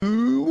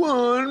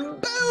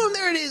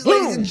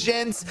and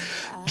gents,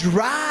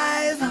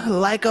 drive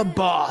like a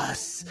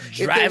boss.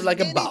 Drive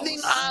like a boss.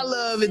 Anything I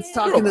love, it's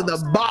talking to the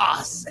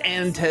boss.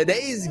 And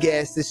today's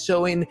guest is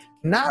showing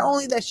not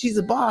only that she's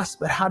a boss,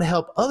 but how to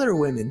help other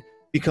women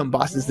become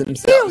bosses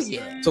themselves.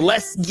 Yeah. So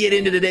let's get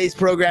into today's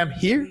program.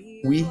 Here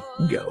we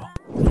go.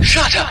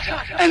 Shut up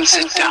and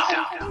sit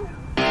down.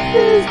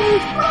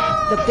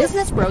 The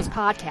Business Bros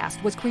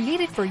Podcast was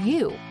created for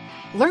you.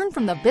 Learn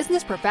from the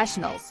business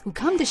professionals who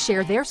come to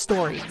share their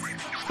stories.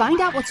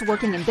 Find out what's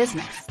working in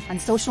business and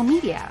social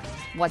media,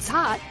 what's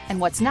hot and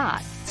what's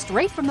not,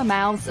 straight from the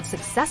mouths of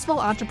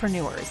successful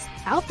entrepreneurs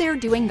out there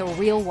doing the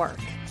real work.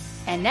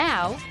 And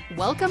now,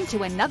 welcome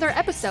to another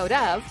episode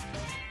of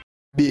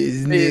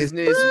Business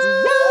Bros.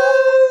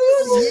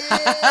 Yeah.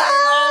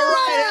 All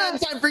right, now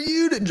it's time for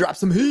you to drop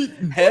some heat.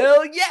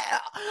 Hell yeah.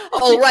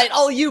 All right,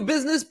 all you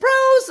business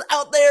pros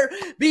out there,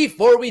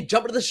 before we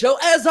jump into the show,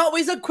 as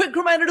always, a quick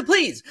reminder to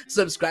please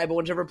subscribe on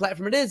whichever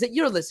platform it is that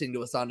you're listening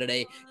to us on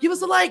today. Give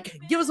us a like,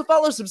 give us a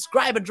follow,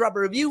 subscribe, and drop a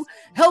review.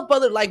 Help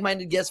other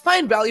like-minded guests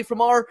find value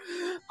from our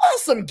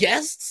awesome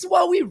guests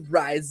while we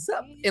rise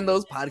up in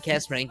those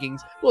podcast rankings.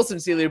 We'll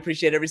sincerely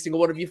appreciate every single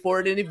one of you for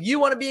it. And if you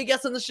want to be a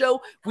guest on the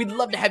show, we'd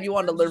love to have you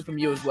on to learn from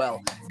you as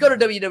well. Go to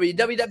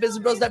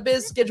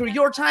www.businessbros.biz, schedule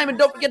your time, and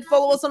don't forget to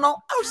follow us on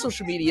all our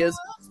social medias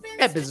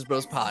at Business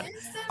Bros Pod.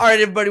 All right,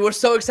 everybody, we're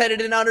so excited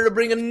and honored to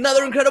bring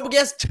another incredible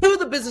guest to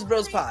the Business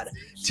Bros Pod.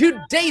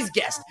 Today's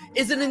guest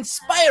is an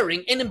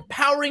inspiring and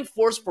empowering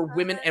force for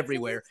women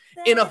everywhere.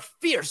 In a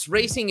fierce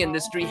racing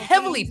industry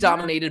heavily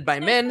dominated by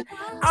men,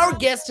 our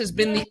guest has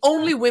been the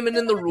only woman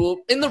in the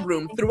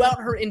room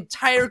throughout her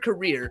entire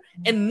career,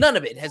 and none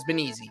of it has been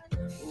easy.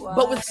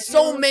 But with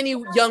so many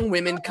young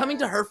women coming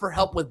to her for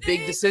help with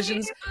big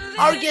decisions,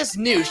 our guest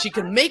knew she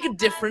could make a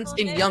difference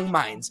in young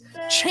minds,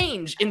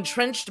 change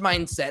entrenched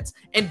mindsets,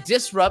 and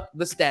disrupt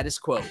the status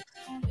quo.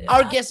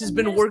 Our guest has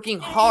been working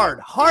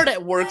hard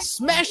at work,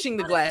 smashing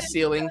the glass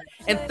ceiling,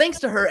 and thanks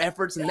to her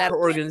efforts in that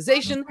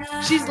organization,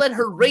 she's led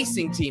her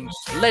racing team,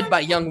 led by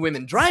young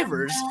women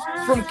drivers,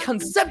 from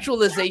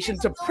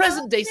conceptualization to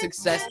present-day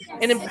success,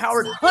 and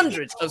empowered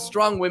hundreds of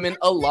strong women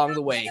along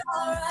the way.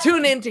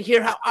 Tune in to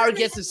hear how our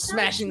guest is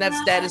smashing that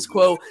status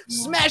quo,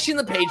 smashing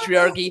the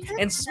patriarchy,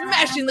 and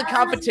smashing the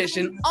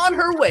competition on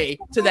her way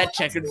to that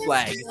checkered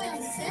flag.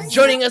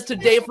 Joining us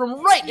today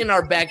from right in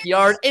our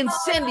backyard in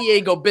San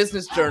Diego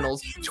Business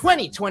Journal's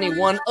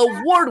 2021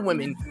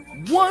 award-winning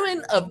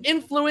Woman of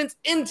Influence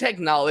in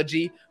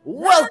Technology,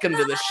 welcome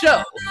to the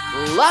show,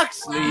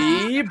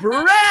 Loxley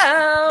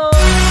Brown.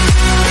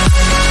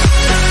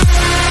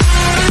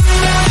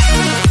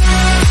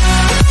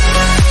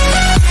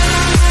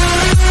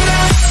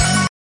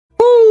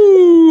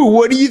 Ooh,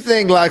 what do you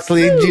think,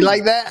 Loxley? Do you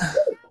like that?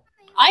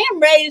 I am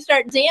ready to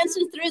start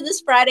dancing through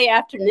this Friday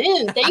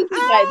afternoon. Thank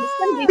you, guys. It's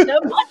going to be so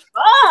much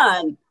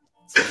fun.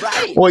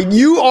 Right. Well,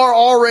 you are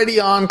already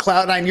on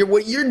cloud nine.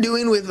 What you're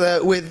doing with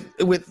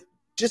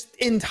just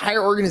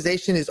entire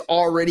organization is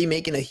already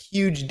making a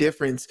huge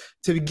difference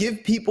to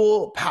give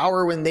people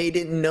power when they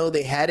didn't know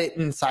they had it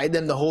inside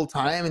them the whole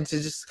time, and to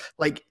just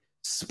like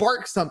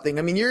spark something.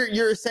 I mean,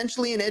 you're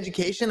essentially in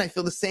education. I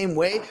feel the same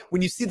way.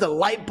 When you see the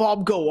light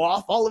bulb go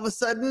off all of a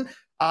sudden,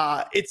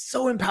 it's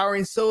so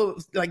empowering. So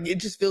like, it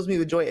just fills me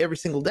with joy every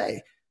single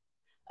day.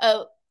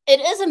 Oh, it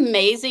is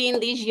amazing,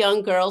 these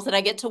young girls that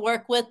I get to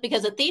work with,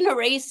 because Athena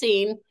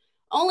Racing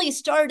only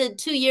started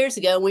 2 years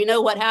ago. We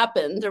know what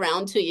happened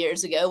around 2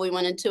 years ago. We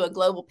went into a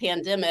global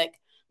pandemic,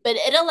 but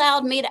it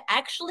allowed me to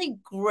actually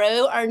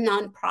grow our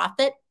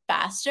nonprofit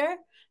faster,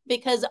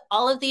 because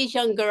all of these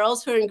young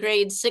girls who are in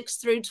grades 6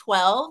 through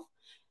 12,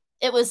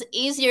 it was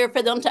easier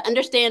for them to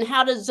understand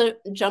how to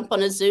jump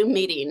on a Zoom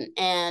meeting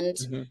and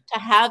to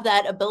have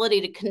that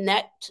ability to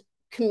connect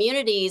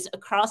communities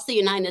across the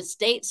United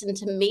States and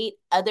to meet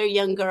other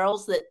young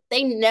girls that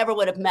they never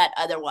would have met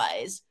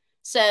otherwise.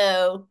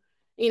 So,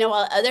 you know,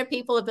 while other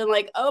people have been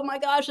like, oh my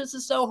gosh, this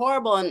is so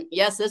horrible. And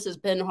yes, this has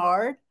been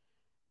hard.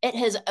 It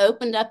has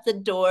opened up the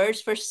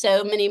doors for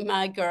so many of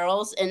my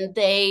girls, and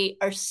they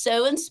are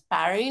so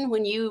inspiring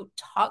when you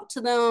talk to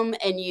them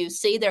and you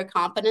see their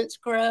confidence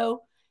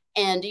grow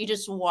and you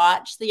just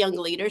watch the young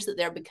leaders that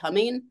they're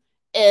becoming.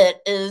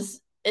 It's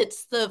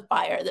the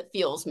fire that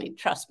fuels me.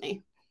 Trust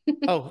me.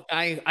 Oh,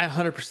 I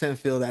 100%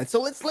 feel that. So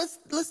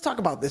let's talk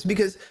about this,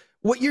 because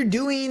what you're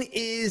doing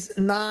is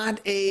not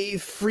a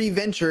free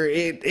venture.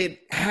 It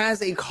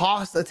has a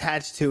cost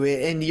attached to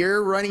it, and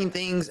you're running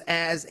things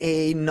as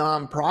a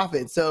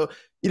nonprofit. So,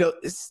 you know,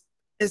 as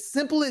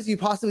simple as you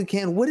possibly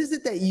can, what is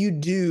it that you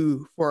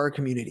do for our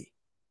community?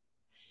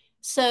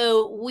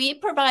 So we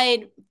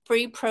provide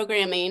free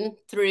programming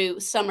through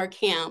summer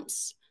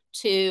camps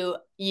to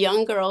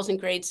young girls in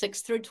grades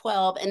 6 through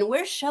 12, and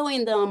we're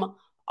showing them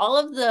all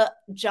of the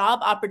job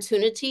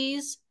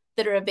opportunities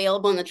that are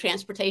available in the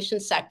transportation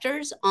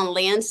sectors on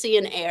land, sea,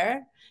 and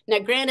air. Now,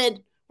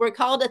 granted, we're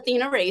called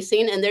Athena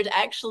Racing, and there's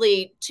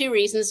actually two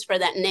reasons for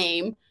that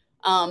name.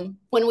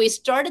 When we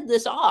started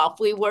this off,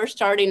 we were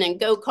starting in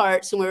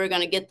go-karts and we were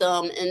going to get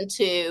them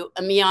into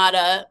a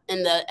Miata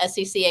and the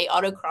SCCA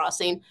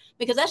autocrossing,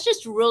 because that's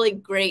just really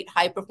great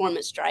high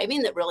performance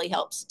driving that really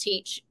helps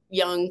teach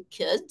young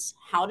kids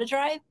how to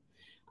drive.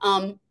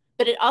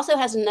 But it also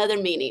has another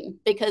meaning,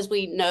 because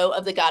we know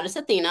of the goddess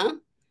Athena.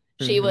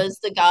 She was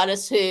the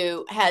goddess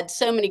who had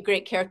so many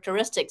great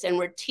characteristics, and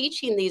we're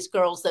teaching these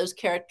girls those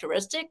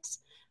characteristics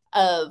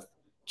of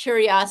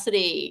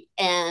curiosity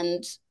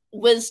and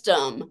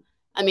wisdom.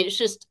 I mean, it's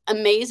just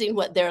amazing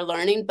what they're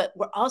learning, but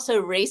we're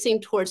also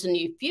racing towards a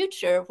new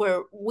future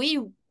where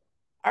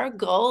our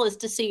goal is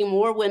to see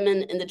more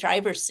women in the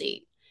driver's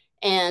seat.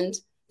 And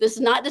this is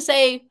not to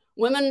say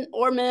women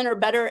or men are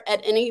better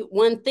at any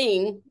one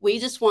thing. We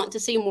just want to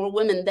see more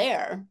women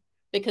there,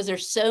 because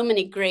there's so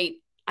many great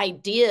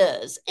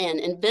ideas and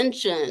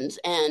inventions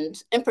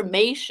and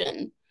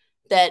information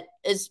that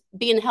is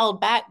being held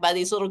back by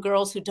these little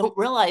girls who don't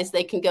realize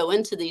they can go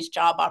into these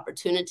job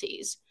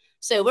opportunities.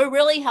 So we're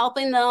really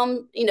helping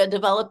them,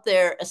 develop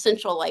their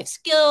essential life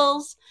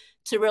skills,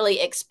 to really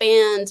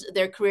expand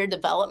their career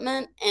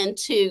development, and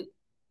to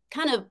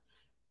kind of,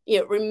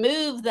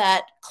 remove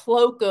that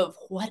cloak of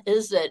what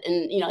is it,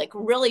 and,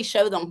 really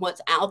show them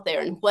what's out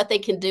there and what they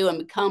can do and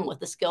become with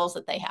the skills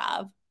that they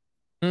have.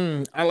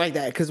 I like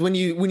that, because when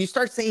you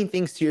start saying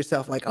things to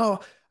yourself like, oh,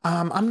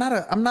 I'm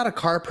not a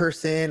car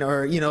person,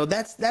 or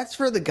that's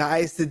for the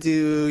guys to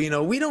do,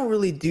 we don't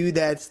really do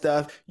that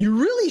stuff. You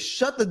really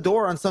shut the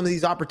door on some of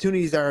these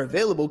opportunities that are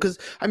available. Because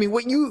I mean,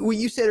 what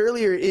you said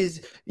earlier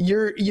is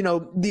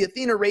the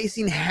Athena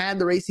Racing had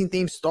the racing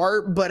theme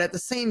start, but at the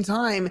same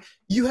time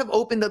you have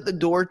opened up the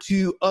door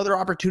to other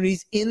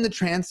opportunities in the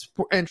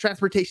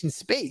transportation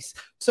space.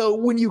 So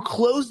when you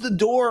close the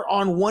door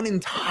on one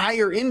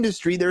entire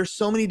industry, there are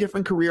so many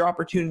different career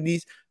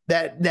opportunities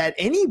that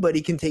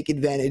anybody can take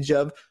advantage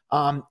of,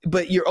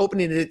 but you're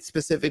opening it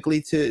specifically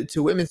to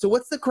women. So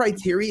what's the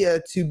criteria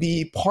to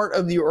be part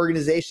of your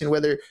organization?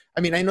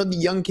 I know the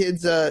young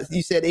kids,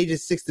 you said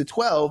ages 6 to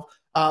 12,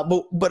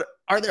 but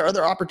are there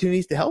other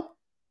opportunities to help?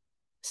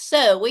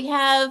 So we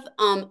have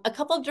a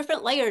couple of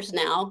different layers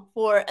now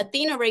for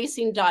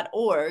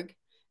athenaracing.org.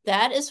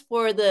 That is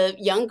for the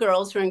young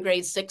girls who are in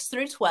grades 6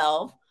 through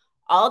 12.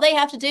 All they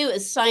have to do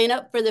is sign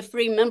up for the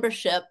free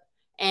membership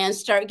and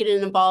start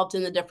getting involved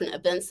in the different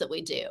events that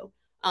we do.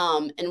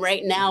 And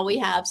right now we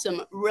have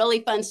some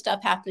really fun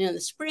stuff happening in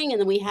the spring. And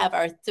then we have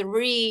our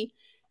 3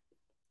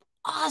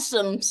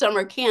 awesome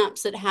summer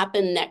camps that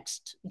happen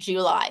next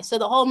July. So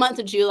the whole month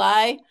of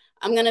July,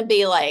 I'm going to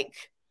be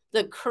like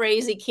the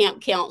crazy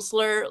camp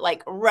counselor,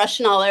 like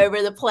rushing all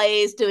over the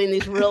place, doing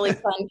these really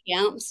fun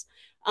camps.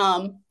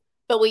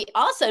 But we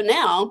also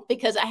now,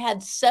 because I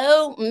had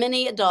so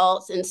many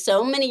adults and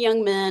so many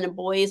young men and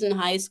boys in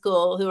high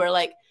school who are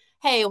like,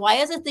 hey, why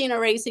is Athena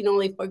Racing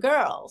only for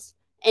girls?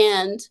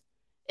 And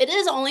it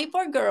is only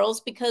for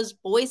girls because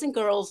boys and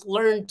girls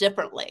learn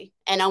differently.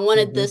 And I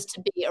wanted this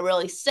to be a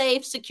really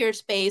safe, secure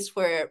space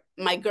where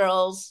my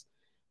girls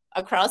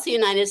across the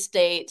United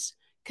States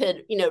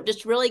could,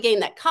 just really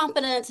gain that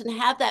confidence and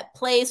have that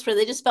place where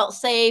they just felt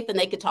safe, and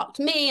they could talk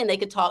to me and they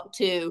could talk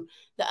to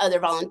the other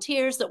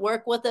volunteers that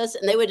work with us.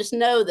 And they would just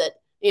know that,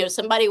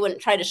 somebody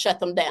wouldn't try to shut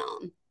them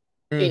down,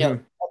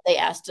 if they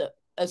asked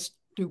a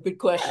stupid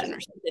question or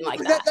something like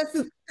that. That's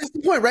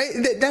the point, right?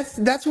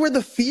 That's where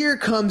the fear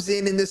comes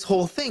in this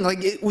whole thing.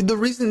 Like the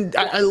reason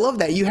I love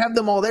that you have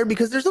them all there,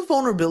 because there's a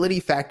vulnerability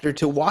factor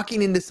to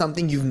walking into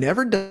something you've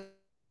never done,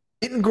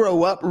 didn't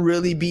grow up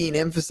really being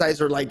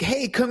emphasized, or like,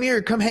 hey, come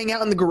here, come hang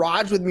out in the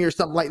garage with me or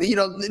something like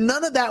that.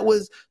 None of that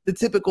was the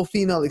typical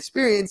female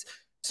experience.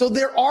 So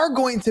there are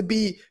going to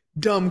be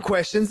dumb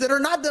questions that are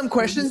not dumb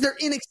questions. They're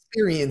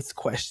inexperienced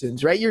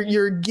questions, right?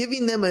 You're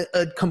giving them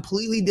a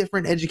completely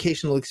different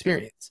educational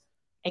experience.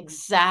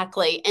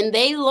 Exactly. And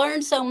they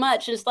learn so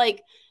much. It's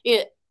like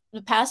the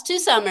past 2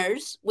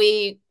 summers,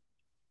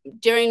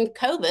 during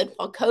COVID,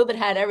 while COVID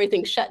had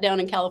everything shut down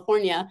in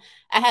California,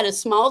 I had a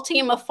small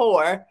team of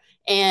 4,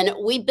 and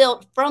we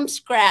built from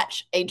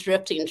scratch a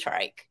drifting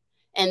trike.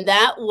 And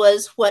that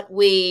was what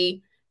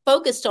we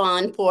focused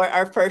on for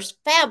our first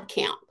fab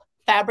camp,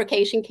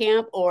 fabrication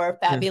camp, or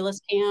fabulous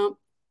camp,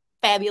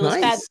 fabulous,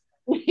 nice.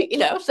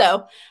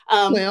 So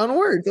play on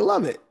words. I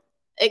love it.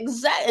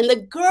 Exactly. And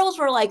the girls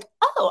were like,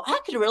 oh, I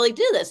could really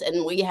do this.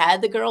 And we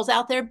had the girls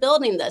out there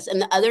building this, and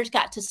the others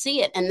got to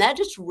see it. And that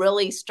just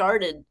really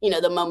started,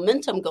 the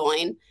momentum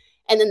going.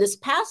 And then this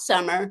past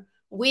summer,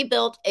 we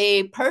built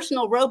a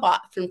personal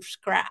robot from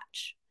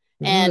scratch.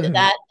 And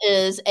that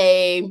is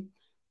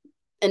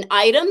an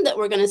item that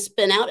we're going to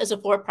spin out as a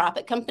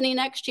for-profit company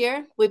next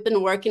year. We've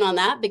been working on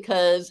that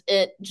because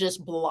it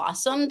just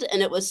blossomed,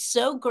 and it was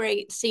so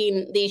great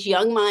seeing these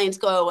young minds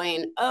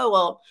going, oh,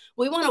 well,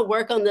 we want to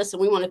work on this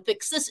and we want to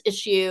fix this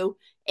issue,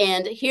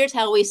 and here's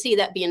how we see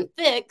that being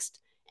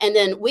fixed. And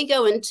then we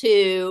go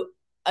into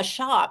a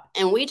shop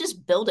and we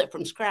just build it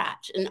from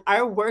scratch. And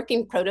our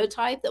working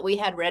prototype that we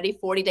had ready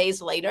 40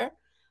 days later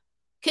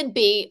could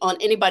be on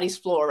anybody's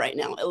floor right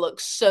now. It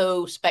looks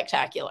so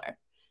spectacular.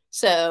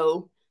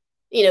 So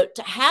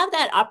to have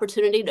that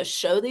opportunity to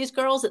show these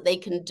girls that they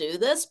can do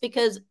this,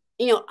 because,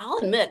 I'll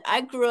admit,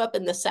 I grew up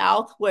in the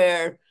South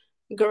where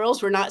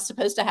girls were not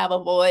supposed to have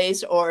a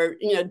voice or,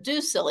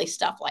 do silly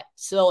stuff like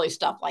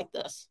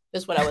this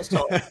is what I was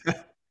told.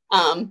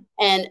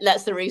 And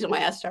that's the reason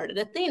why I started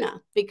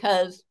Athena,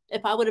 because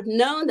if I would have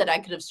known that I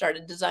could have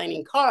started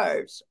designing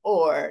cars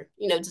or,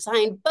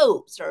 design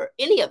boats or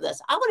any of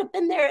this, I would have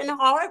been there in a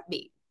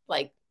heartbeat.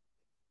 Like,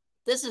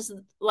 this is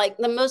like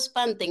the most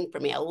fun thing for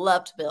me. I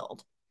love to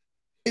build.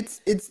 It's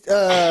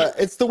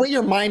the way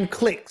your mind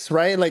clicks,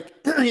 right? Like,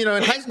 in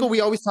high school,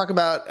 we always talk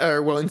about,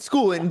 in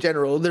school in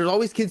general, there's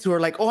always kids who are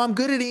like, oh, I'm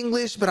good at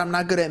English, but I'm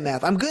not good at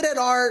math. I'm good at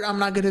art. I'm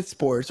not good at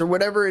sports, or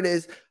whatever it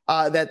is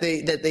that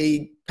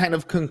they kind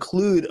of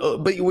conclude.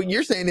 But what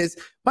you're saying is,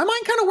 my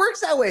mind kind of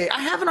works that way. I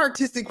have an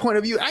artistic point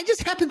of view. I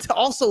just happen to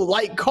also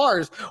like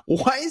cars.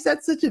 Why is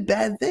that such a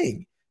bad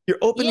thing? You're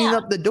opening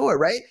up the door,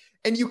 right?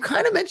 And you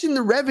kind of mentioned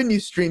the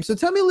revenue stream. So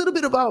tell me a little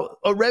bit about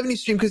a revenue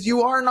stream, because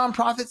you are a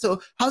nonprofit. So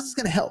how's this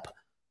going to help?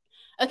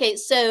 Okay,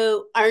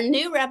 so our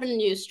new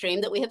revenue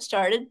stream that we have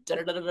started,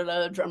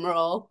 drum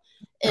roll,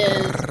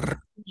 is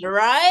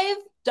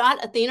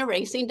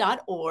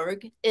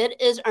drive.athenaracing.org.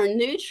 It is our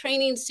new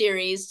training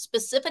series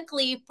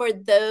specifically for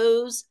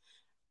those,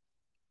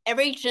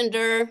 every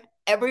gender,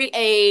 every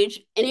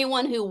age,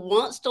 anyone who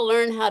wants to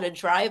learn how to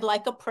drive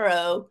like a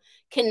pro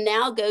can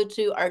now go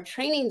to our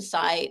training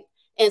site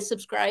and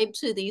subscribe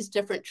to these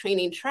different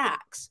training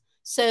tracks.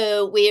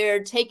 So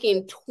we're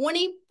taking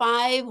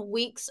 25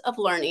 weeks of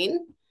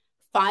learning,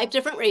 5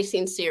 different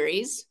racing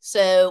series.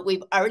 So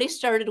we've already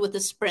started with the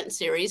sprint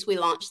series. We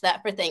launched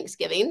that for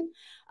Thanksgiving.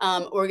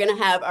 We're going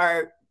to have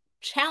our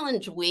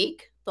challenge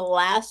week the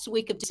last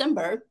week of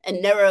December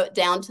and narrow it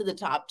down to the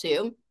top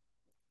 2.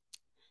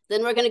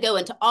 Then we're going to go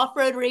into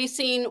off-road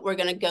racing. We're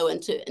going to go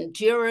into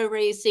enduro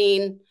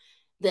racing,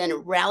 then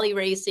rally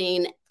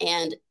racing,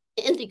 and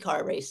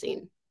IndyCar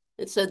racing.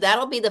 And so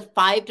that'll be the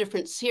 5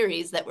 different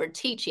series that we're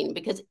teaching,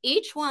 because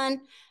each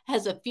one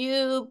has a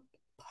few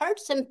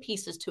parts and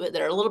pieces to it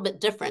that are a little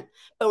bit different.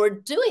 But we're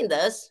doing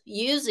this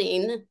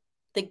using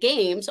the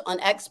games on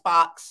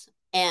Xbox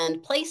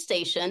and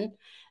PlayStation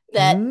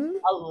that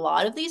a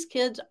lot of these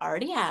kids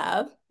already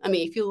have. I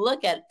mean, if you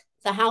look at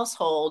the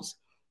households,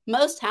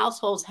 most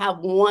households have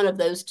one of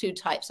those 2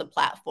 types of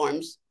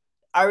platforms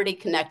already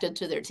connected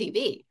to their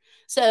TV.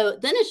 So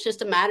then it's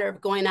just a matter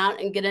of going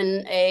out and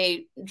getting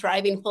a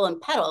driving wheel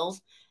and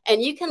pedals,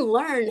 and you can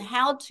learn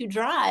how to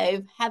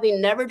drive having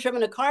never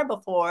driven a car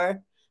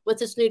before with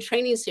this new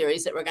training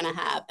series that we're going to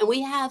have. And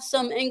we have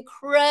some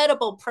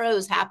incredible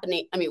pros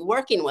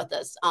working with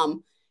us.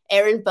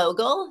 Aaron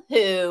Bogle,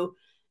 who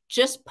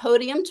just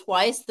podiumed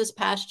twice this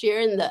past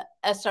year in the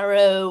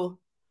SRO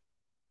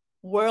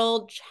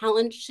World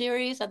Challenge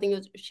Series. I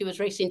think she was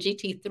racing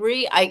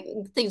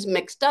GT3. Things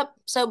mixed up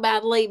so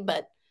badly,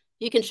 but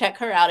you can check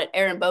her out at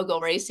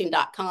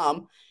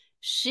aaronbogleracing.com.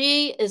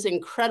 She is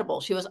incredible.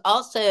 She was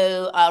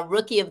also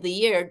Rookie of the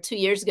Year 2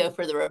 years ago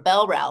for the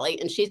Rebelle Rally,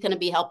 and she's going to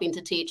be helping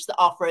to teach the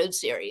off-road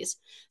series.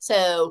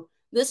 So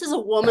this is a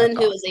woman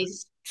who is a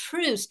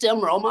true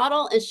STEM role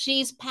model, and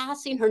she's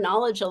passing her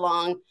knowledge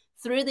along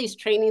through these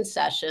training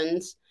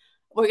sessions.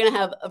 We're going to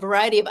have a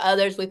variety of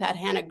others. We've had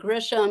Hannah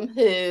Grisham,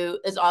 who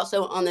is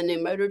also on the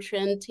new Motor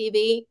Trend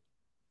TV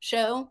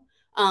show.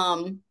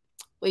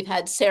 We've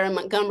had Sarah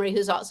Montgomery,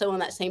 who's also on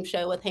that same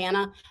show with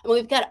Hannah. And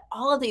we've got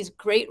all of these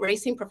great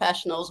racing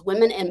professionals,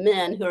 women and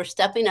men, who are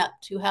stepping up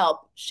to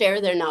help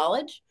share their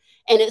knowledge.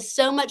 And it's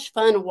so much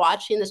fun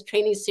watching this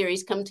training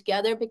series come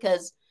together,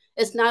 because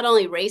it's not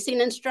only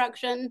racing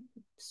instruction.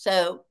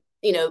 So,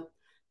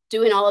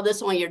 doing all of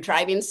this on your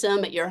driving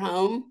sim at your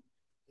home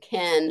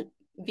can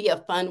be a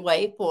fun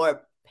way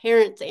for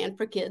parents and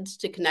for kids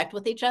to connect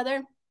with each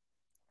other.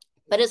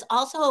 But it's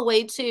also a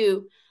way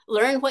to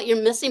learn what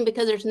you're missing,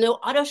 because there's no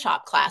auto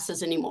shop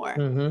classes anymore.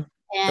 And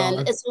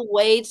it's a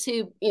way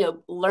to,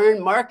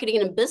 learn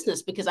marketing and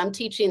business, because I'm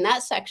teaching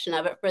that section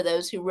of it for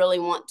those who really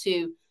want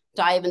to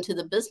dive into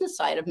the business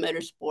side of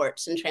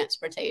motorsports and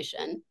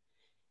transportation.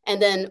 And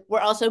then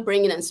we're also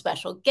bringing in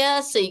special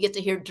guests, so you get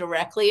to hear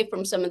directly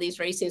from some of these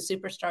racing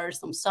superstars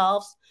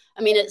themselves.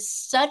 I mean, it's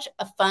such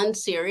a fun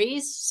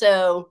series.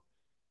 So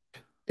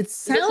it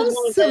sounds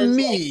to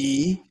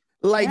me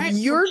like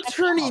you're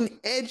turning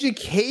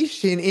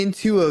education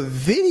into a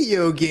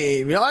video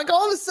game. Like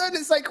all of a sudden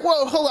it's like,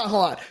 whoa, hold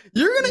on.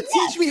 You're going to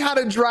teach me how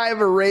to drive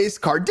a race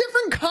car,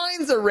 different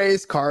kinds of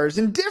race cars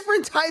in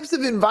different types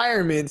of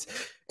environments.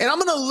 And I'm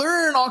going to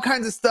learn all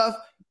kinds of stuff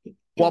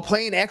while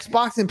playing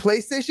Xbox and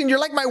PlayStation. You're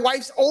like my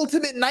wife's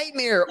ultimate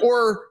nightmare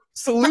or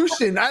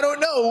solution. I don't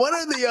know, one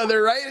or the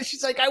other, right? And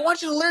she's like, I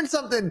want you to learn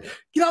something,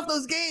 get off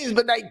those games.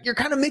 But you're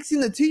kind of mixing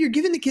the two. You're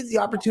giving the kids the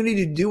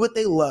opportunity to do what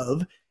they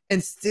love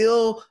and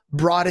still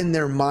broaden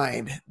their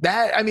mind.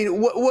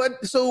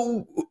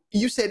 So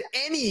you said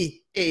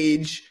any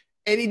age,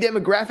 any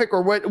demographic,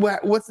 or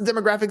what's the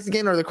demographics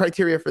again, or the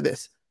criteria for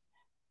this?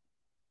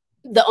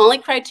 The only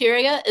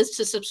criteria is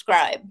to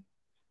subscribe.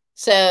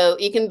 So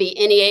you can be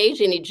any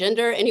age, any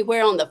gender,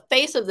 anywhere on the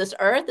face of this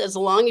earth, as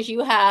long as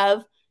you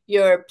have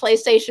your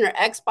PlayStation or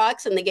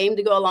Xbox and the game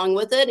to go along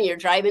with it, and your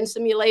driving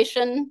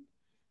simulation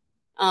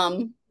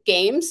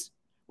games.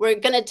 We're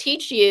going to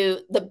teach you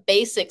the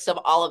basics of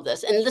all of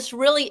this. And this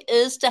really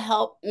is to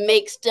help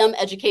make STEM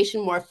education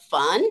more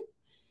fun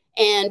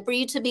and for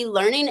you to be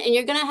learning. And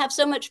you're going to have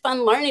so much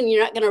fun learning,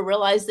 you're not going to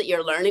realize that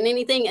you're learning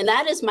anything. And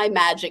that is my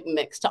magic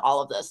mix to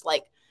all of this.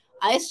 Like,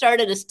 I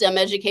started a STEM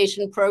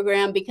education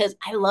program because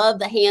I love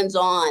the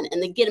hands-on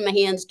and the getting my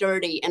hands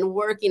dirty and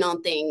working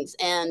on things.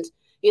 And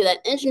that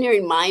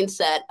engineering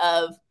mindset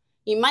of,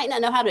 you might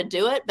not know how to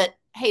do it, but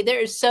hey,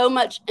 there is so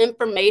much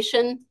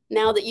information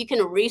now that you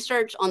can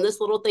research on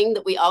this little thing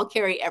that we all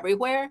carry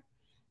everywhere,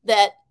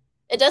 that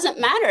it doesn't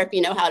matter if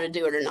you know how to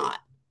do it or not.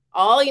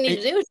 All you need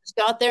to do is just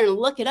go out there and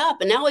look it up.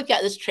 And now we've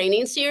got this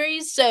training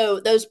series. So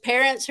those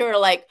parents who are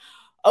like,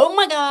 oh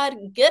my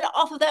God, get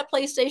off of that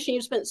PlayStation.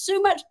 You've spent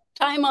so much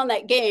time on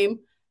that game.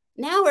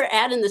 Now we're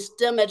adding the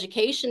STEM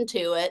education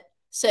to it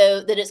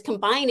so that it's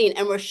combining,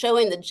 and we're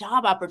showing the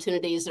job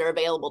opportunities that are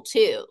available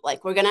too.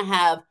 Like, we're going to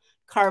have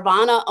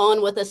Carvana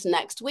on with us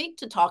next week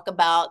to talk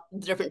about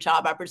different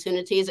job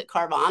opportunities at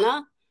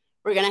Carvana.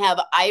 We're going to have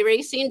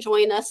iRacing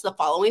join us the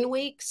following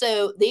week.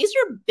 So these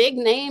are big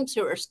names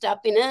who are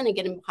stepping in and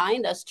getting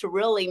behind us to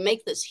really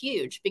make this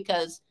huge,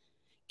 because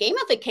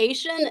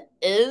gamification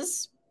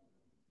is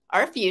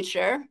our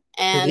future.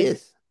 And It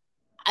is.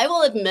 I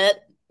will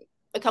admit,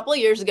 a couple of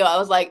years ago, I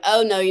was like,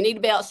 oh no, you need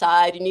to be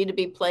outside. You need to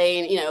be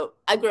playing.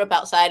 I grew up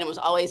outside and was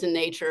always in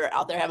nature,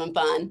 out there having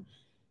fun.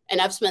 And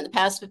I've spent the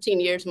past 15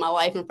 years of my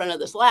life in front of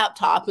this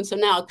laptop. And so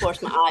now, of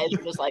course, my eyes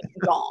are just like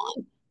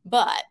gone.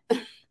 But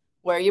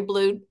wear your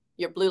blue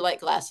light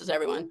glasses,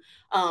 everyone.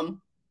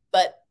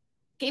 But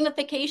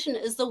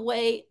gamification is the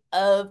way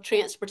of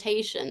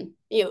transportation.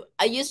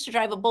 I used to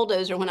drive a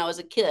bulldozer when I was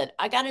a kid.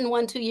 I got in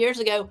one 2 years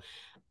ago.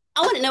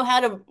 I wouldn't know how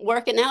to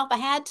work it now if I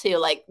had to.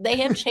 Like, they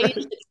have changed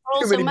the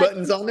controls Too many so much.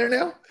 buttons on there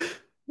now.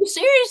 You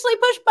seriously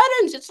push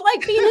buttons. It's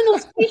like being in a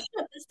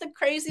spaceship. It's the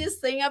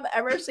craziest thing I've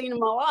ever seen in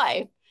my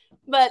life.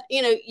 But,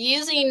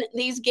 using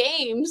these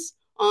games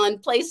on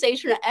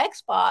PlayStation or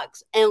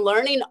Xbox and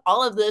learning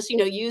all of this,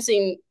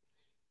 using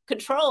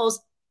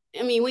controls.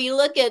 I mean, when you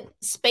look at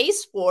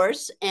Space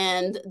Force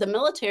and the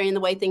military and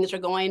the way things are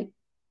going,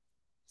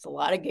 it's a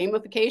lot of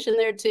gamification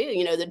there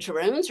too. The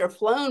drones are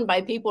flown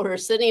by people who are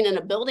sitting in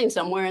a building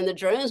somewhere, and the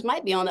drones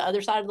might be on the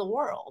other side of the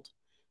world.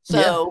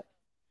 So,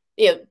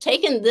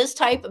 taking this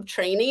type of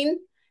training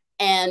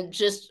and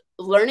just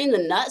learning the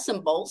nuts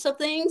and bolts of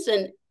things.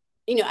 And,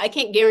 I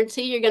can't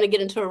guarantee you're going to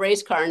get into a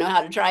race car and know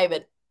how to drive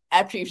it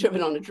after you've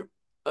driven on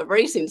a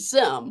racing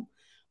sim,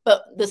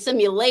 but the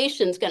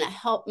simulation is going to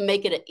help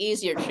make it an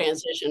easier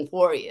transition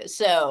for you.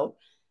 So,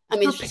 I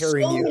mean, there's so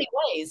many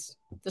ways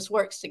this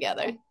works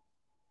together.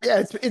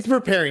 Yeah, it's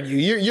preparing you.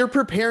 You're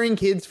preparing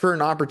kids for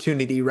an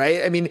opportunity,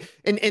 right? I mean,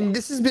 and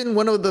this has been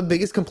one of the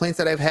biggest complaints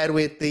that I've had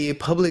with the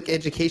public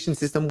education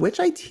system, which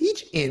I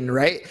teach in,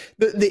 right?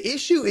 The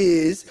issue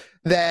is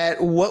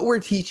that what we're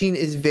teaching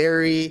is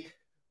very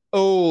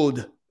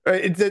old.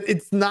 Right?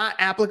 It's not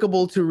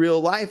applicable to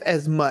real life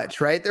as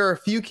much, right? There are a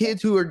few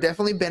kids who are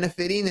definitely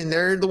benefiting, and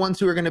they're the ones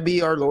who are going to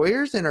be our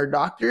lawyers and our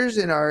doctors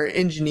and our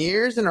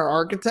engineers and our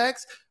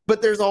architects.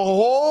 But there's a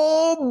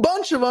whole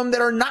bunch of them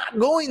that are not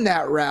going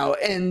that route,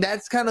 and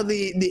that's kind of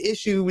the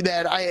issue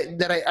that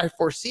I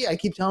foresee. I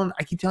keep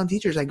telling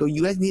teachers, I go,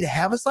 you guys need to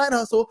have a side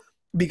hustle,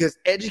 because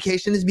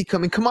education is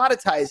becoming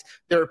commoditized.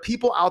 There are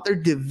people out there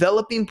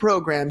developing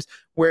programs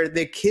where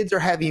the kids are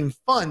having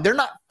fun. They're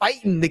not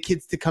fighting the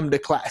kids to come to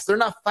class. They're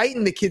not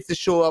fighting the kids to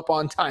show up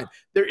on time.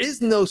 There is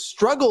no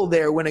struggle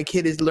there when a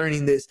kid is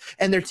learning this.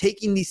 And they're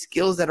taking these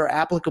skills that are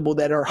applicable,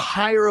 that are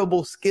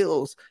hireable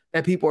skills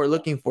that people are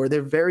looking for.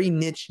 They're very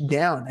niche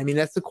down. I mean,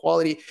 that's the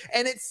quality.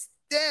 And it's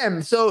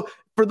STEM. So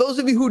for those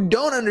of you who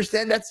don't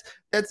understand, that's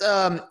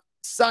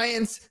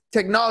science,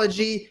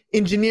 technology,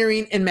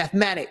 engineering, and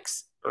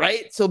mathematics.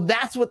 Right? So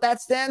that's what that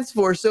stands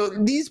for. So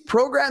these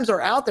programs are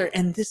out there,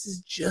 and this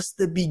is just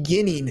the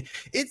beginning.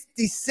 It's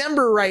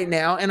December right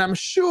now, and I'm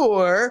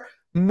sure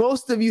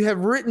most of you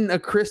have written a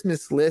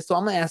Christmas list. So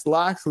I'm going to ask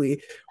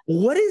Loxley,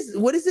 what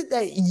is it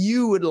that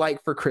you would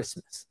like for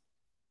Christmas?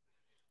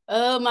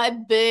 Oh, my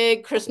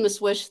big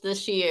Christmas wish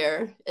this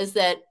year is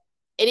that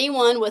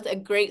anyone with a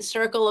great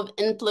circle of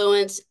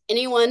influence,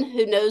 anyone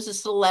who knows a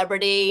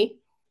celebrity,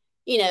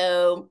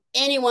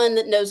 anyone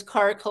that knows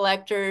car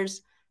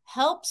collectors,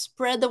 help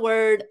spread the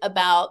word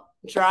about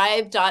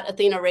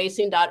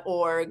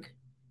drive.athenaracing.org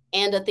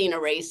and Athena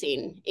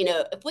Racing.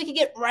 If we could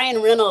get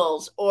Ryan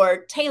Reynolds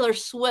or Taylor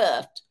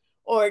Swift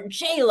or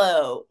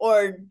J-Lo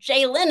or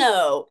Jay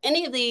Leno,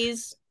 any of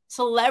these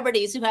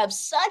celebrities who have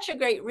such a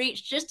great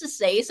reach, just to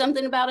say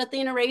something about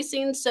Athena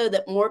Racing so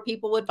that more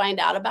people would find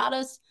out about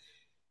us,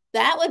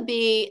 that would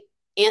be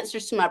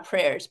answers to my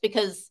prayers.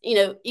 Because,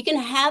 you can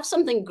have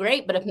something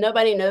great, but if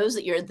nobody knows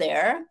that you're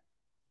there,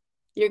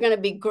 you're going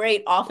to be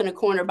great off in a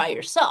corner by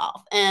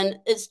yourself. And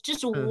it's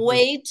just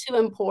way too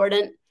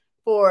important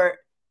for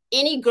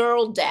any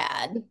girl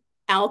dad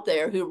out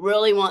there who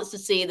really wants to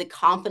see the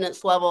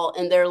confidence level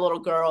in their little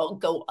girl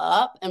go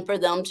up, and for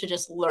them to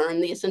just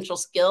learn the essential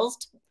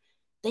skills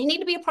they need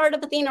to be a part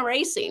of Athena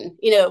Racing.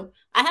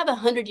 I have a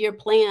 100-year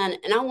plan,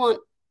 and I want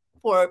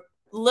for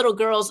little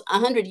girls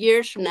 100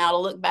 years from now to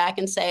look back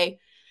and say,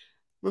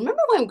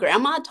 remember when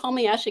grandma told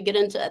me I should get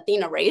into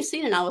Athena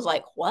Racing? And I was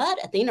like,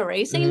 what? Athena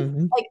Racing?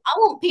 Mm-hmm. Like, I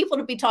want people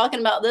to be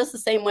talking about this the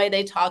same way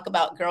they talk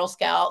about Girl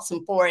Scouts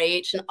and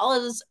 4-H and all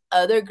of those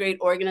other great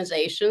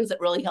organizations that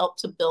really help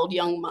to build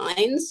young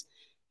minds.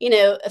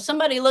 If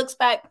somebody looks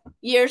back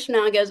years from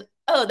now and goes,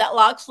 oh, that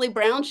Loxley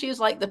Brown, she was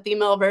like the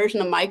female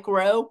version of Mike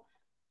Rowe,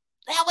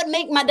 that would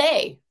make my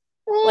day.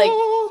 Like,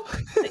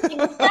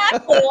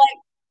 exactly. Like,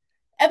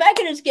 if I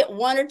could just get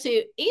one or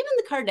two, even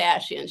the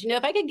Kardashians,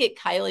 if I could get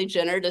Kylie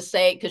Jenner to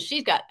say, because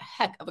she's got a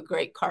heck of a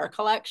great car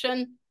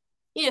collection,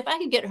 if I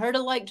could get her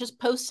to like just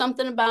post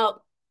something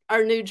about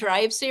our new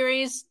Drive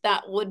series,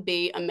 that would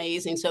be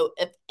amazing. So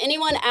if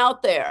anyone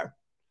out there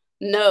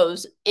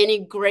knows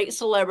any great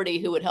celebrity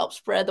who would help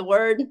spread the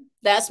word,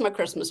 that's my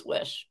Christmas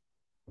wish.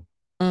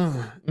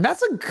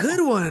 That's a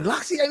good one,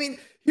 Loxy. I mean,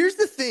 here's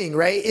the thing,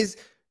 right? Is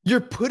you're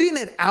putting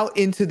it out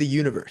into the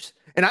universe.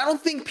 And I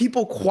don't think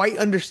people quite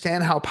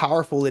understand how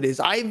powerful it is.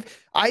 I've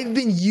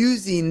been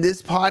using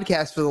this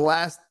podcast for the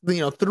last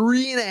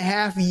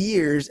 3.5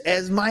 years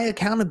as my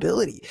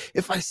accountability.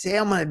 If I say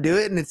I'm going to do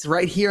it and it's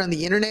right here on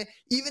the internet,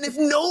 even if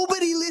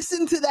nobody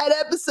listened to that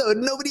episode,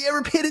 nobody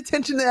ever paid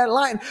attention to that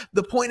line,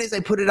 the point is I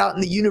put it out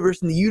in the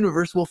universe, and the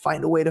universe will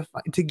find a way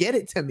to get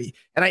it to me.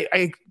 And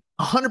I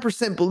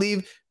 100%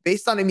 believe,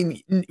 based on,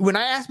 when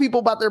I ask people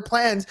about their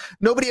plans,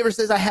 nobody ever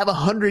says I have a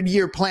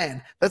 100-year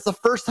plan. That's the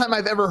first time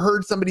I've ever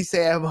heard somebody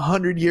say I have a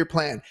 100-year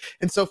plan.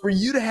 And so for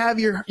you to have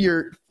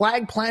your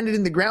flag planted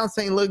in the ground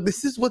saying, look,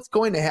 this is what's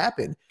going to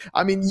happen.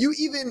 You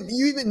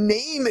even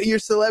name your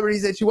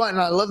celebrities that you want.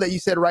 And I love that you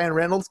said Ryan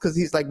Reynolds, because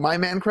he's like my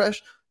man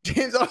crush.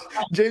 James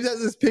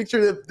has this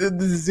picture of the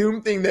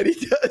Zoom thing that he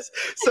does.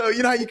 So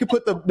how you can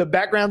put the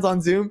backgrounds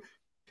on Zoom?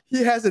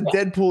 He has a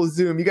Deadpool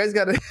Zoom. You guys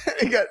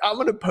I'm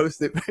going to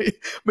post it.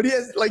 But he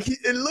has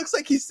it looks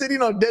like he's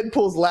sitting on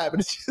Deadpool's lap,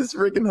 and it's just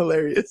freaking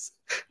hilarious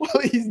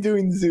while he's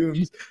doing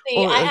Zooms.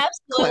 See, I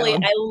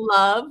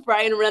love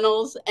Ryan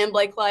Reynolds and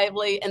Blake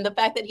Lively, and the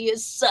fact that he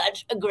is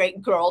such a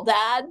great girl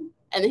dad,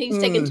 and he's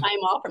taking time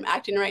off from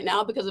acting right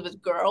now because of his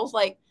girls.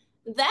 Like,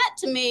 that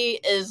to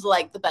me is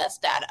like the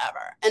best dad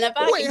ever. And if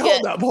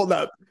hold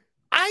up.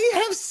 I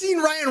have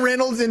seen Ryan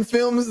Reynolds in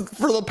films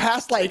for the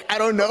past,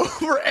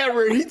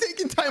 forever. He's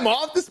taking time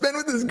off to spend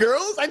with his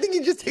girls. I think he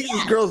just takes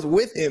his girls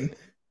with him.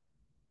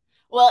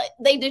 Well,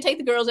 they do take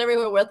the girls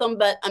everywhere with them,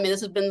 but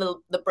this has been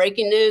the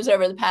breaking news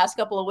over the past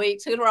couple of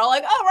weeks, because we're all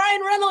like, oh,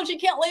 Ryan Reynolds, you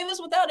can't leave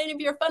us without any of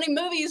your funny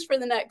movies for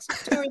the next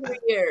 2 or 3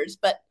 years.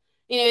 But,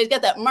 he's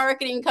got that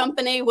marketing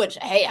company, which,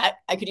 hey,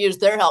 I could use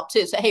their help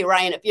too. So, hey,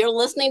 Ryan, if you're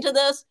listening to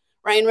this,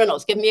 Ryan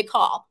Reynolds, give me a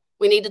call.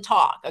 We need to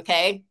talk,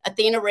 okay?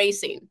 Athena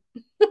Racing.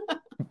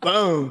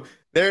 Boom.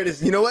 There it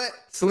is. You know what?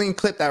 Celine,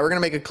 clip that. We're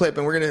gonna make a clip,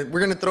 and we're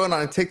gonna throw it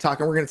on a TikTok,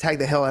 and we're gonna tag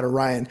the hell out of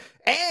Ryan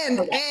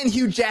and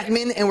Hugh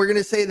Jackman, and we're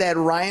gonna say that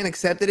Ryan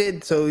accepted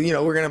it. So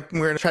we're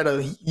gonna try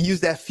to use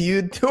that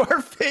feud to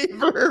our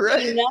favor,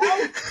 right? There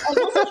it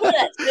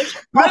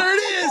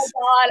is.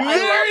 Oh God,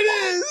 there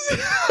it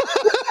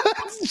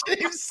is.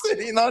 James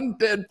sitting on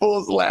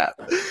Deadpool's lap.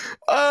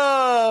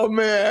 Oh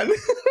man.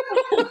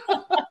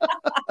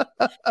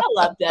 I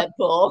love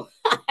Deadpool.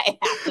 I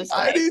have to say.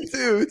 I do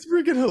too. It's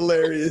freaking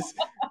hilarious.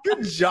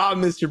 Good job,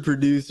 Mr.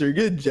 Producer.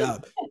 Good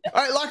job.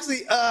 All right,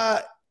 Loxley,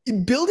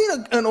 building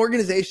an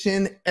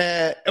organization,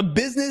 a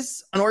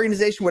business, an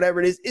organization, whatever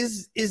it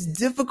is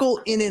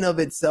difficult in and of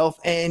itself.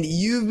 And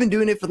you've been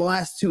doing it for the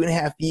last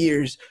 2.5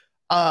 years.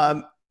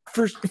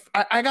 First,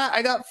 I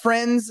got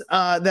friends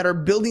that are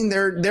building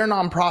their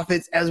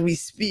nonprofits as we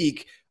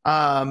speak.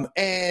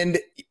 And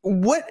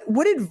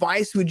what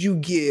advice would you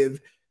give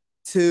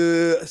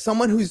to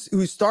someone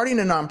who's starting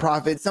a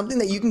nonprofit, something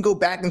that you can go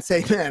back and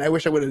say, man, I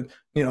wish I would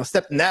have,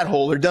 stepped in that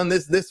hole or done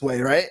this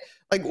way, right?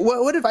 Like,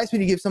 what advice would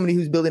you give somebody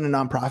who's building a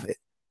nonprofit?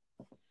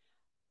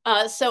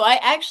 So I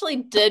actually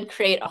did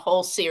create a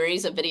whole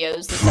series of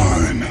videos this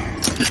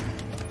summer.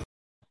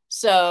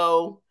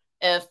 So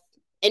if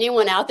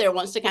anyone out there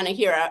wants to kind of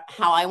hear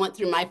how I went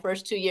through my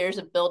first 2 years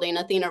of building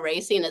Athena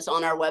Racing, it's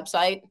on our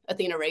website,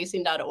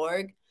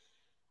 athenaracing.org.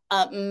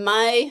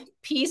 My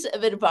piece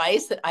of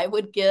advice that I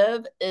would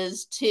give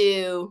is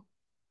to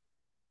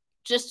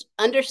just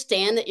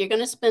understand that you're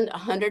going to spend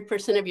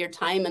 100% of your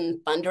time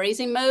in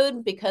fundraising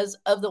mode because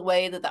of the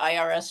way that the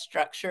IRS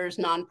structures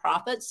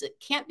nonprofits. It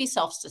can't be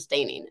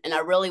self-sustaining. And I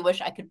really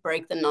wish I could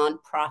break the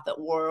nonprofit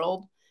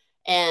world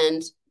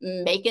and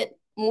make it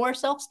more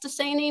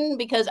self-sustaining,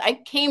 because I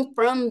came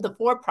from the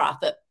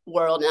for-profit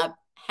world, and I've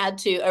had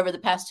to, over the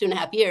past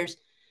 2.5 years,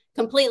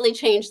 completely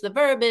change the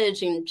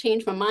verbiage and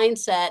change my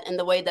mindset and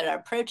the way that I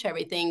approach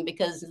everything,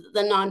 because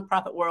the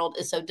nonprofit world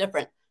is so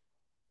different.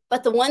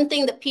 But the one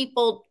thing that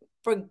people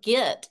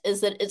forget is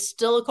that it's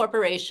still a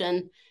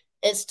corporation.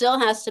 It still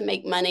has to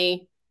make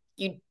money.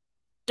 You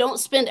don't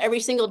spend every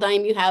single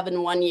dime you have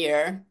in 1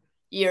 year.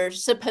 You're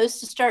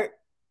supposed to start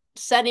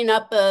setting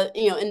up a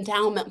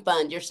endowment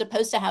fund. You're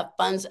supposed to have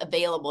funds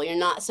available. You're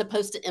not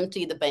supposed to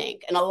empty the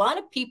bank. And a lot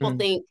of people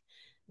think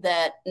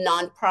that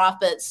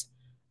nonprofits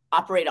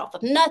operate off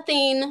of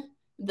nothing,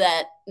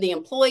 that the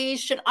employees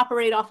should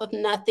operate off of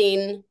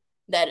nothing,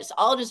 that it's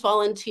all just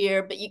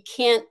volunteer, but you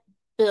can't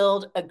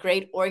build a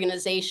great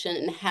organization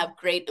and have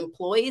great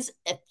employees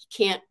if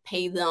you can't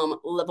pay them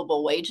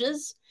livable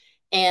wages.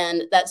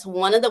 And that's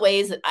one of the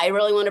ways that I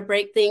really want to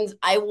break things.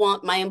 I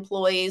want my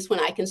employees when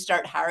I can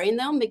start hiring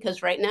them,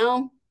 because right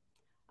now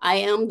I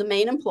am the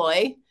main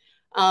employee.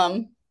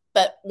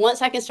 But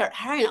once I can start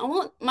hiring, I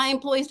want my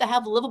employees to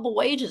have livable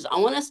wages. I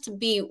want us to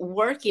be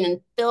working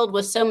and filled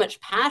with so much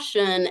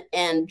passion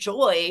and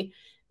joy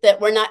that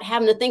we're not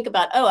having to think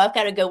about, oh, I've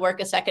got to go work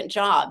a second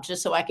job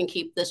just so I can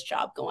keep this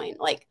job going.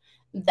 Like,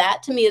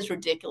 that to me is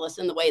ridiculous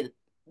in the way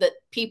that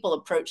people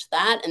approach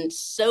that. And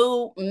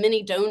so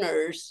many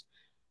donors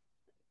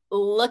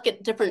look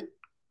at different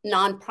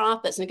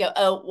nonprofits and go,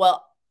 oh,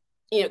 well,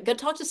 go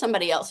talk to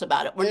somebody else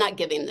about it. We're not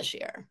giving this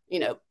year,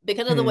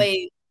 because of the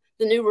way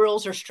the new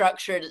rules are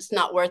structured. It's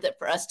not worth it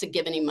for us to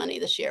give any money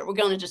this year. We're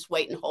going to just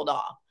wait and hold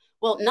off.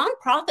 Well,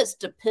 nonprofits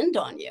depend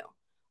on you.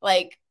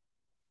 Like,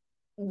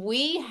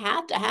 we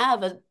have to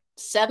have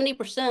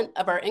 70%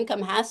 of our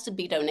income has to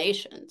be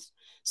donations.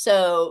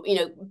 So,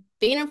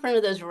 being in front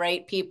of those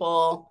right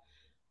people,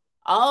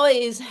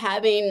 always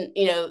having,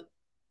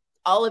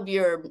 all of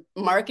your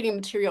marketing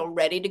material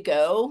ready to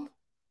go,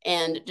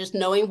 and just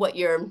knowing what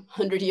your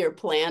 100-year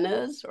plan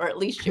is, or at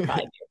least your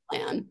 5-year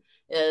plan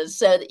is,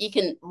 so that you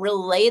can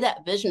relay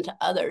that vision to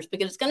others,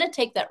 because it's going to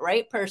take that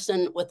right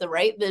person with the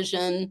right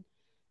vision,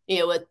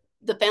 with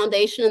the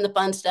foundation and the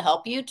funds to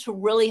help you, to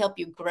really help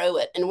you grow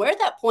it. And we're at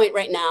that point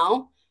right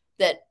now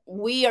that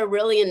we are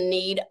really in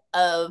need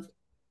of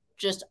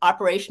just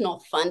operational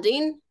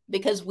funding,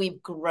 because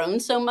we've grown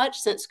so much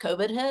since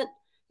COVID hit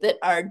that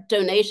our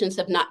donations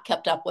have not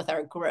kept up with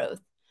our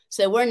growth.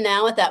 So we're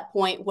now at that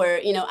point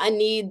where, I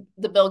need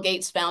the Bill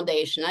Gates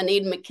Foundation. I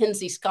need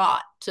Mackenzie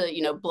Scott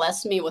to,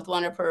 bless me with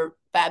one of her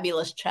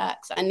fabulous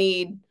checks. I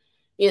need,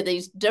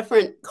 these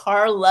different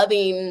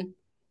car-loving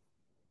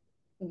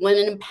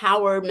women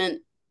empowerment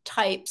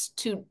types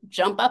to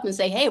jump up and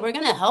say, hey, we're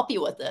going to help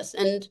you with this.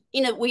 And,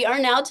 we are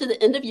now to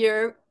the end of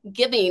year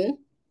giving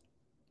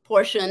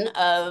portion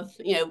of,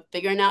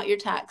 figuring out your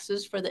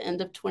taxes for the end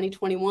of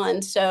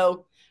 2021.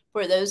 So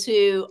for those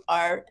who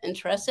are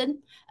interested,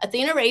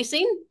 Athena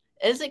Racing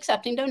is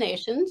accepting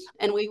donations,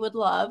 and we would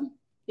love,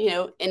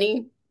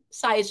 any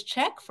size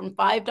check from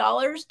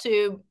 $5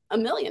 to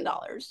 $1 million.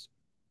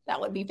 That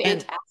would be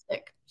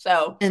fantastic.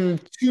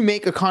 And to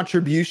make a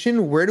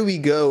contribution, where do we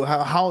go?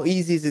 How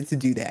easy is it to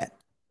do that?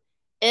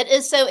 It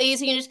is so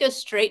easy. You just go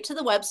straight to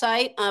the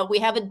website. We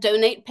have a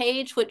donate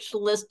page, which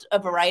lists a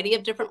variety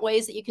of different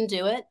ways that you can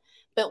do it,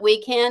 but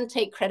we can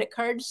take credit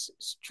cards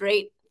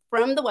straight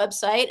from the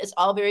website. It's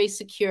all very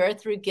secure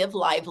through Give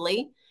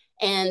Lively.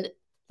 And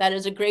that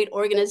is a great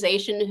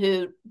organization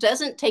who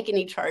doesn't take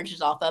any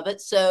charges off of it.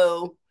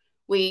 So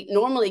we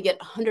normally get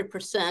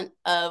 100%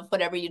 of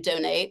whatever you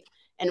donate.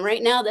 And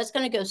right now that's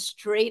going to go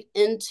straight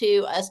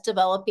into us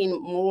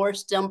developing more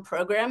STEM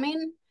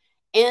programming,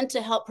 and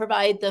to help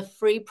provide the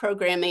free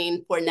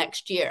programming for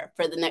next year,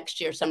 for the next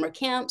year summer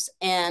camps.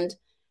 And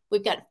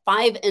we've got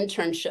 5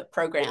 internship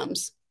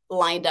programs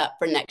lined up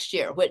for next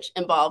year, which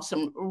involves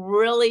some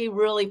really,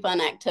 really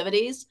fun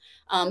activities.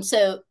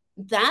 So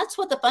that's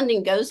what the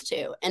funding goes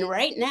to. And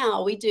right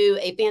now we do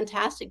a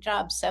fantastic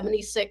job.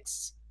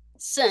 76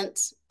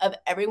 cents of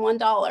every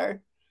 $1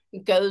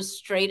 goes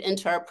straight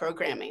into our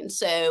programming.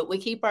 So we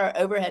keep our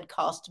overhead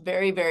costs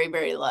very, very,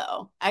 very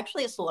low.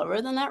 Actually, it's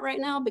lower than that right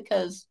now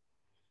because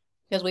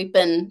we've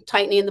been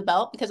tightening the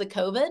belt because of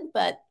COVID.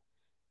 But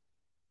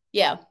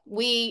yeah,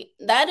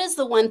 that is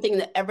the one thing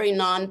that every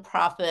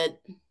nonprofit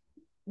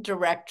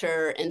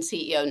director and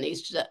CEO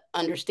needs to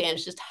understand,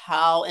 is just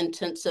how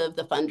intensive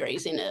the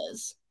fundraising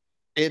is.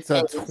 It's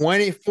a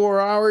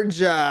 24-hour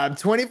job,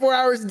 24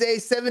 hours a day,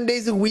 7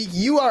 days a week.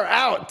 You are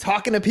out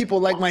talking to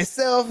people like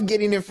myself,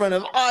 getting in front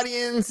of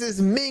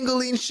audiences,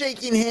 mingling,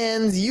 shaking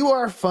hands. You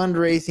are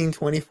fundraising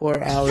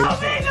 24 hours.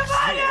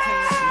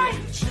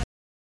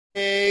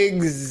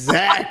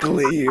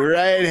 Exactly,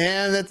 right,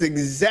 Ham? That's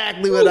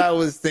exactly what I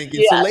was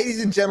thinking. Yeah. So,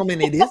 ladies and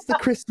gentlemen, it is the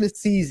Christmas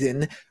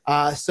season.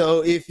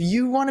 So if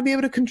you want to be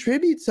able to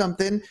contribute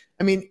something,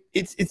 I mean,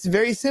 it's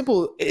very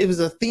simple. It was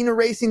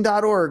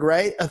athenaracing.org,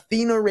 right?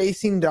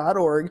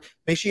 athenaracing.org.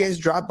 Make sure you guys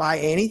drop by.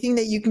 Anything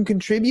that you can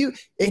contribute.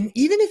 And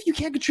even if you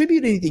can't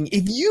contribute anything,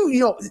 if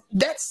you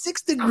that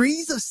 6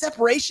 degrees of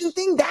separation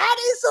thing, that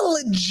is a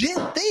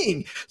legit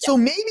thing. So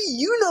maybe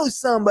you know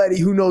somebody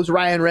who knows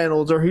Ryan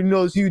Reynolds, or who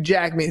knows Hugh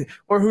Jackman,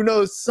 or who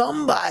knows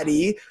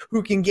somebody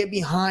who can get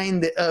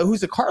behind,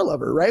 who's a car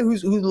lover, right?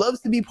 Who loves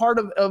to be part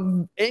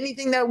of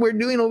anything that we're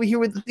doing over here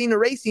with Athena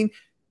Racing.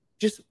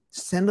 Just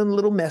send them a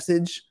little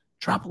message,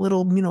 drop a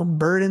little,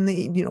 bird in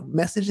the,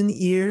 message in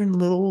the ear, and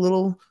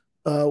little,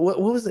 what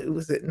was it?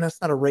 No,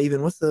 it's not a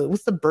raven. What's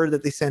the bird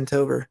that they sent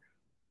over?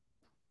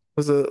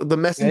 Was the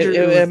messenger?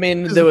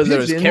 There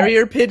was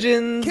carrier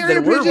pigeons.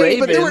 There were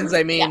ravens. There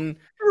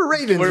were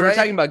ravens. We were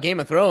talking about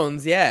Game of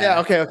Thrones. Yeah. Yeah.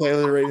 Okay. It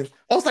was a raven.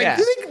 I was like,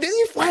 did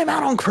you fly them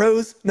out on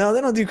crows? No,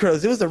 they don't do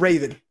crows. It was a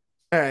raven.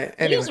 All right. It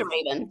Anyway. was a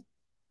raven.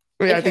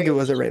 Yeah, I think it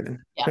was a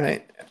raven. Yeah.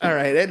 Right. All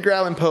right. Edgar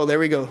Allan Poe. There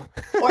we go.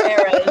 Or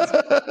arrows.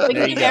 We There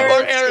can you do go.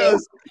 arrows Or too.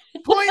 arrows.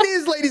 Point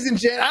is, ladies and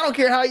gents, I don't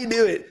care how you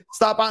do it.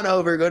 Stop on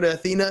over. Go to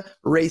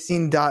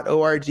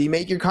athenaracing.org.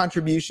 Make your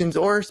contributions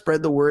or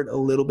spread the word a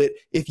little bit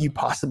if you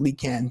possibly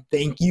can.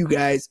 Thank you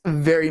guys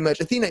very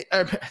much. Athena,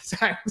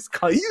 sorry, let's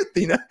call you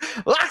Athena.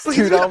 Loxley.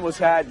 Dude, I almost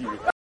had you.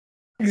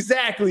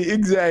 Exactly.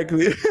 As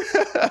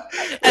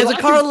a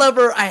car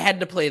lover, I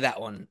had to play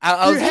that one.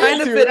 I was You trying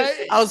had to to, fit right?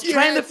 it. I was You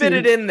trying to had fit to.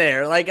 it in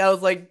there. Like I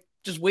was like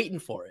just waiting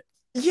for it.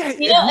 Yeah.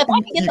 You know, if I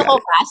could get you the got whole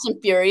it. Fast and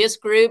Furious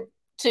group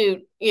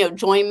to,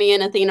 join me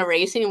in Athena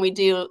Racing and we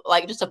do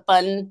like just a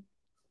fun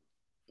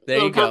There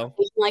you little go.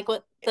 competition, like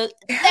that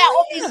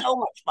would be so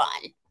much fun.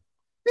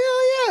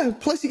 Hell yeah.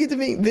 Plus, you get to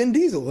meet Vin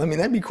Diesel. I mean,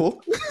 that'd be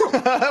cool.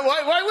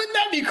 why wouldn't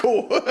that be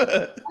cool?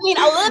 I mean,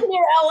 I live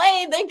near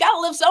LA. They've got to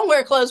live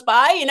somewhere close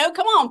by.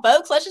 Come on,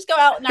 folks. Let's just go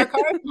out in our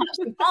cars and have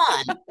some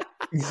fun.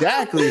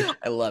 Exactly.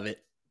 I love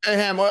it.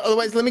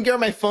 Otherwise, let me get on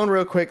my phone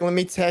real quick. Let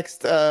me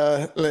text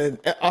Aston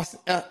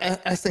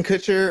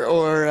Kutcher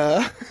or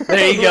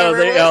There you go.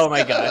 whoever it Oh was.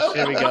 my gosh.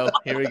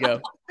 Here we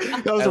go.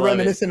 That was I love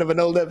reminiscent of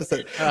an old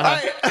episode. Uh-huh. All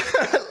right.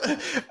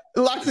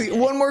 Loxley,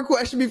 one more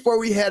question before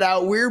we head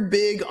out. We're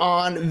big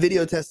on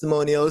video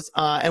testimonials,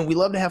 and we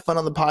love to have fun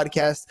on the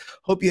podcast.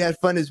 Hope you had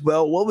fun as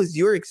well. What was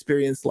your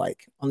experience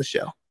like on the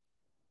show?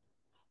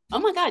 Oh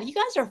my God, you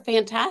guys are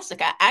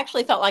fantastic. I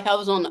actually felt like I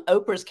was on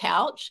Oprah's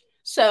couch.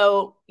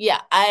 So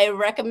yeah, I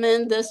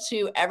recommend this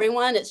to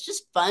everyone. It's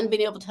just fun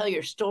being able to tell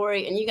your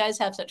story, and you guys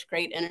have such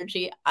great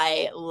energy.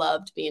 I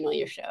loved being on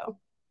your show.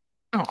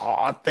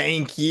 Oh,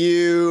 thank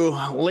you.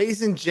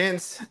 Ladies and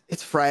gents,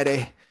 it's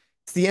Friday.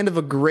 It's the end of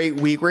a great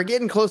week. We're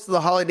getting close to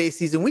the holiday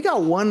season. We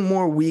got one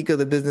more week of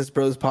the Business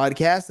Bros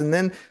podcast, and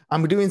then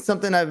I'm doing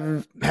something I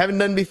haven't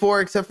done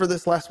before, except for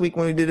this last week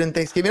when we did it in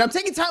Thanksgiving. I'm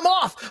taking time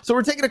off. So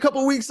we're taking a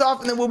couple weeks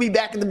off, and then we'll be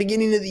back at the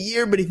beginning of the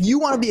year. But if you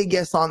want to be a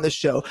guest on the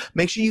show,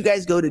 make sure you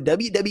guys go to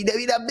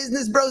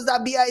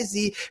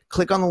www.businessbros.biz,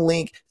 click on the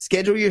link,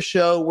 schedule your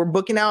show. We're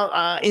booking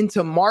out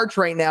into March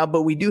right now,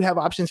 but we do have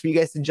options for you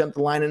guys to jump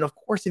the line. And of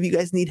course, if you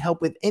guys need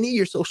help with any of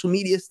your social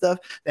media stuff,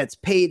 that's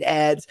paid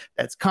ads,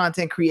 that's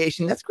content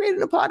creation, that's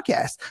creating a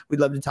podcast, we'd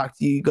love to talk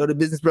to you. Go to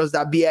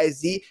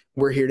businessbros.biz.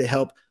 We're here to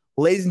help.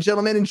 Ladies and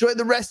gentlemen, enjoy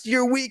the rest of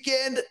your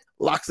weekend.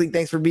 Loxley,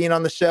 thanks for being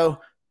on the show.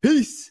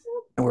 Peace.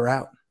 And we're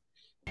out.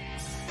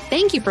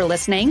 Thank you for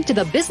listening to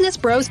the Business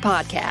Bros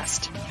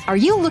Podcast. Are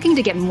you looking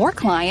to get more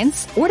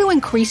clients or to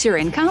increase your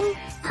income?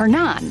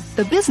 Hernan,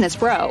 the business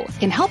bro,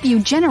 can help you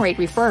generate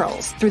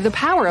referrals through the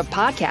power of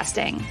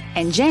podcasting.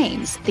 And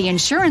James, the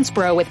insurance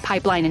bro with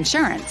Pipeline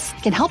Insurance,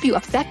 can help you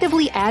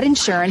effectively add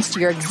insurance to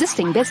your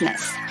existing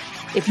business.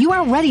 If you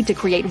are ready to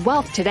create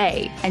wealth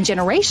today and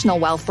generational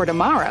wealth for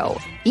tomorrow,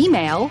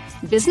 email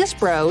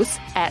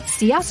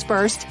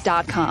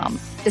businessbros@csfirst.com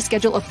to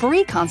schedule a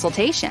free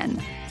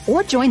consultation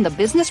or join the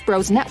Business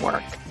Bros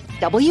Network,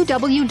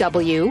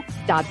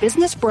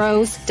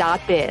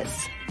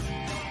 www.businessbros.biz.